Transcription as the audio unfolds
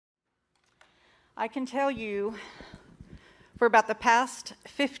I can tell you, for about the past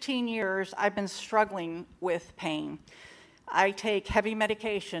 15 years, I've been struggling with pain. I take heavy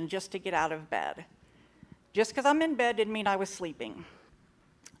medication just to get out of bed. Just because I'm in bed didn't mean I was sleeping.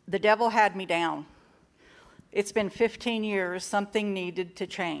 The devil had me down. It's been 15 years, something needed to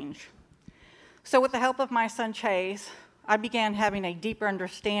change. So with the help of my son Chase, I began having a deeper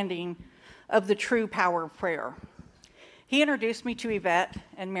understanding of the true power of prayer. He introduced me to Yvette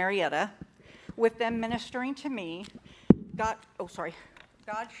and Marietta. With them ministering to me, God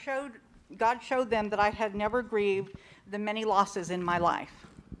showed them that I had never grieved the many losses in my life.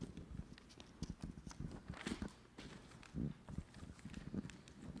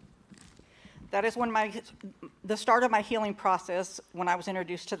 That is when the start of my healing process, when I was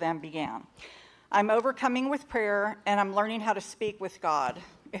introduced to them, began. I'm overcoming with prayer, and I'm learning how to speak with God.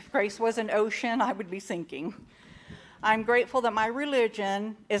 If grace was an ocean, I would be sinking. I'm grateful that my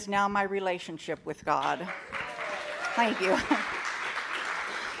religion is now my relationship with God. Thank you.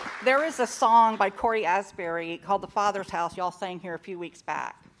 There is a song by Corey Asbury called The Father's House, y'all sang here a few weeks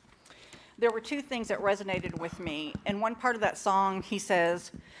back. There were two things that resonated with me. In one part of that song, he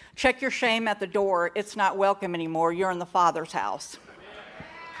says, "Check your shame at the door. It's not welcome anymore. You're in the Father's house."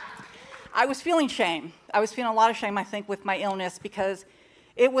 I was feeling shame. I was feeling a lot of shame, I think, with my illness because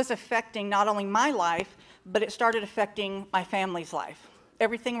it was affecting not only my life, but it started affecting my family's life.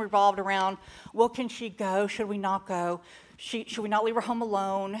 Everything revolved around, well, can she go? Should we not go? Should we not leave her home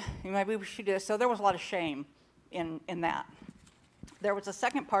alone? Maybe we should do this. So there was a lot of shame in that. There was a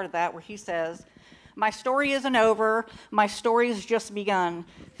second part of that where he says, "My story isn't over. My story has just begun.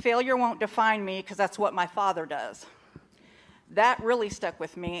 Failure won't define me because that's what my Father does." That really stuck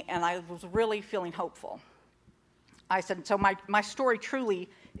with me, and I was really feeling hopeful. I said, so my story truly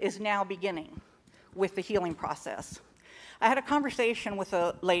is now beginning with the healing process. I had a conversation with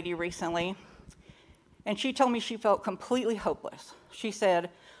a lady recently, and she told me she felt completely hopeless. She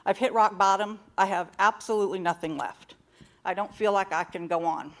said, "I've hit rock bottom. I have absolutely nothing left. I don't feel like I can go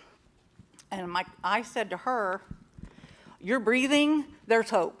on." And I said to her, "You're breathing, there's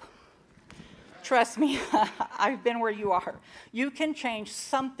hope. Trust me, I've been where you are. You can change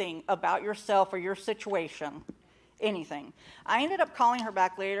something about yourself or your situation, anything." I ended up calling her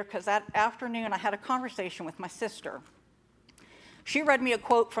back later because that afternoon I had a conversation with my sister. She read me a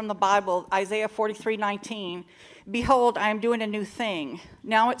quote from the Bible, Isaiah 43:19. "Behold, I am doing a new thing.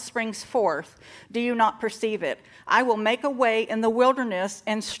 Now it springs forth. Do you not perceive it? I will make a way in the wilderness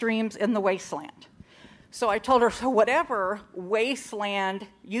and streams in the wasteland." So I told her, so whatever wasteland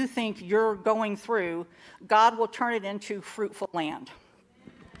you think you're going through, God will turn it into fruitful land.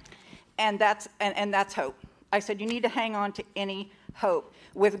 And that's hope. I said, you need to hang on to any hope.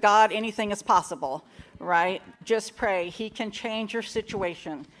 With God, anything is possible, right? Just pray. He can change your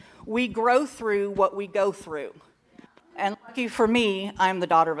situation. We grow through what we go through. And lucky for me, I'm the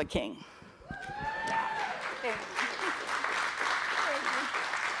daughter of a king. That's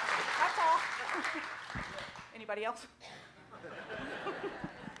all. Anybody else?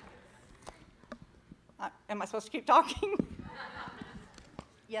 Am I supposed to keep talking?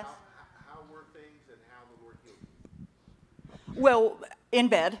 Yes. How were things and how the Lord healed you? Well, in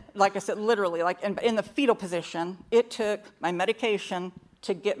bed, like I said, literally, like in the fetal position, it took my medication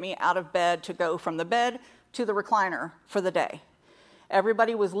to get me out of bed, to go from the bed to the recliner for the day.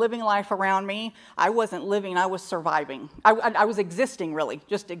 Everybody was living life around me. I wasn't living, I was surviving. I was existing, really,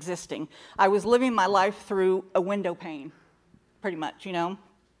 just existing. I was living my life through a window pane, pretty much, you know.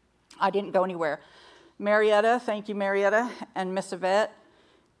 I didn't go anywhere. Marietta, thank you, Marietta, and Miss Yvette,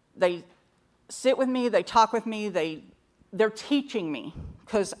 they sit with me, they talk with me, they're teaching me,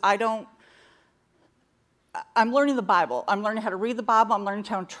 because I'm learning the Bible. I'm learning how to read the Bible, I'm learning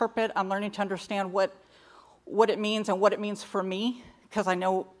to interpret, I'm learning to understand what it means and what it means for me, because I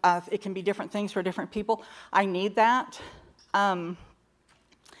know it can be different things for different people. I need that.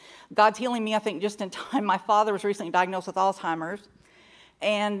 God's healing me, I think, just in time. My father was recently diagnosed with Alzheimer's,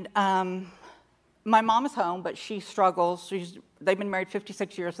 and my mom is home, but she struggles. They've been married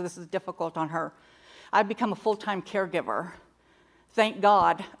 56 years, so this is difficult on her. I've become a full-time caregiver. Thank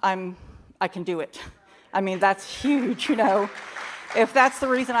God I can do it. I mean, that's huge, you know. If that's the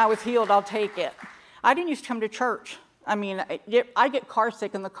reason I was healed, I'll take it. I didn't used to come to church. I mean, I get car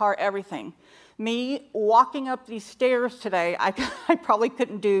sick in the car, everything. Me walking up these stairs today, I probably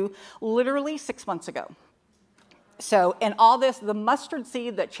couldn't do literally 6 months ago. So, and all this, the mustard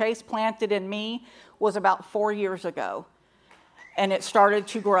seed that Chase planted in me was about 4 years ago. And it started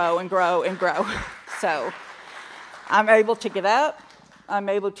to grow and grow and grow. So, I'm able to get up, I'm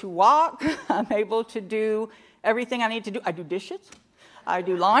able to walk, I'm able to do everything I need to do. I do dishes, I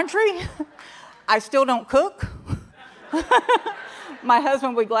do laundry, I still don't cook. My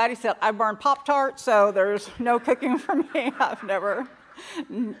husband would be glad. He said, I burn Pop-Tarts, so there's no cooking for me. I've never,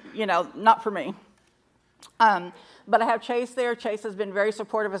 not for me. But I have Chase there. Chase has been very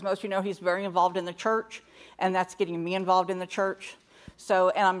supportive. As most of you know, he's very involved in the church, and that's getting me involved in the church. So,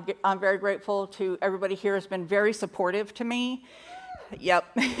 and I'm very grateful to everybody here who's been very supportive to me.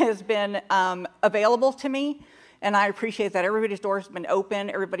 Yep, has been available to me, and I appreciate that. Everybody's door has been open.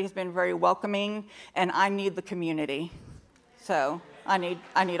 Everybody's been very welcoming, and I need the community. So I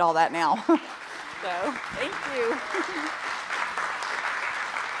need all that now. So thank you.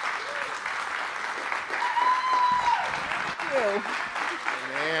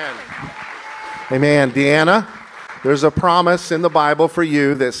 Amen. Amen. Deanna, there's a promise in the Bible for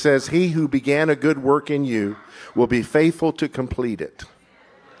you that says, he who began a good work in you will be faithful to complete it.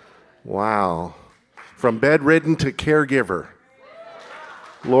 Wow. From bedridden to caregiver.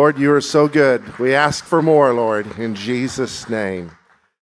 Lord, you are so good. We ask for more, Lord, in Jesus' name.